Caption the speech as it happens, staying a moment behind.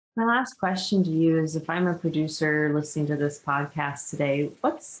My last question to you is if I'm a producer listening to this podcast today,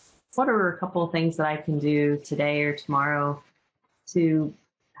 what are a couple of things that I can do today or tomorrow to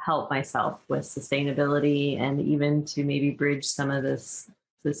help myself with sustainability and even to maybe bridge some of this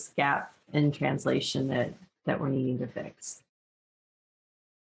gap in translation that we're needing to fix?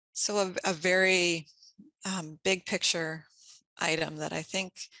 So a very big picture item that I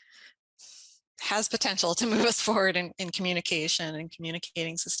think has potential to move us forward in communication and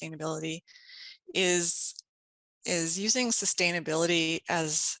communicating sustainability is using sustainability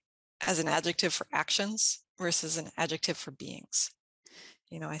as an adjective for actions versus an adjective for beings.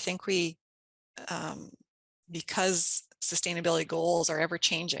 I think because sustainability goals are ever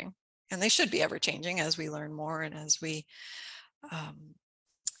changing, and they should be ever changing as we learn more and um,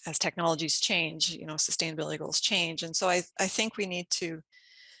 as technologies change, sustainability goals change. And so I think we need to,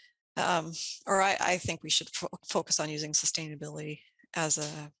 I think we should focus on using sustainability as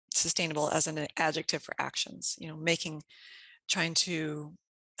an adjective for actions, trying to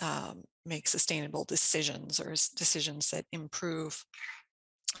make sustainable decisions or decisions that improve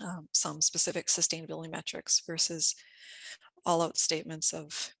some specific sustainability metrics versus all out statements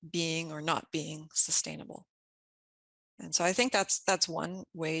of being or not being sustainable. And so I think that's one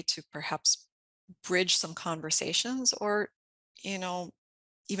way to perhaps bridge some conversations or,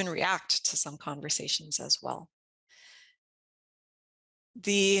 even react to some conversations as well.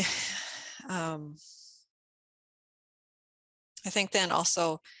 The I think then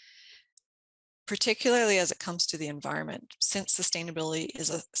also, particularly as it comes to the environment, since sustainability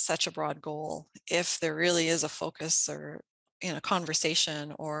is such a broad goal, if there really is a focus or in a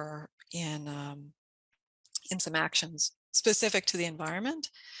conversation or in some actions specific to the environment,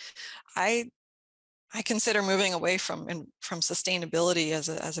 I consider moving away from sustainability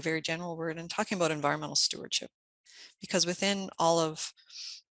as a very general word and talking about environmental stewardship, because within all of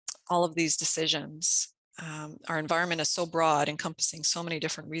these decisions, our environment is so broad, encompassing so many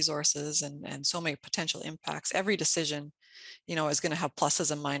different resources and so many potential impacts. Every decision, is going to have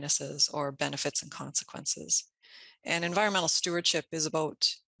pluses and minuses or benefits and consequences. And environmental stewardship is about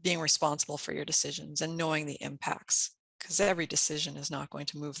being responsible for your decisions and knowing the impacts, because every decision is not going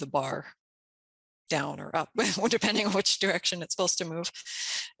to move the bar down or up, depending on which direction it's supposed to move.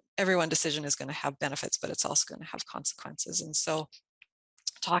 Every one decision is going to have benefits, but it's also going to have consequences. And so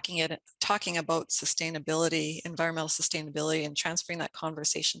talking about sustainability, environmental sustainability, and transferring that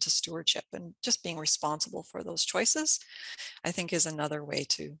conversation to stewardship and just being responsible for those choices, I think is another way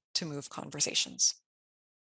to move conversations.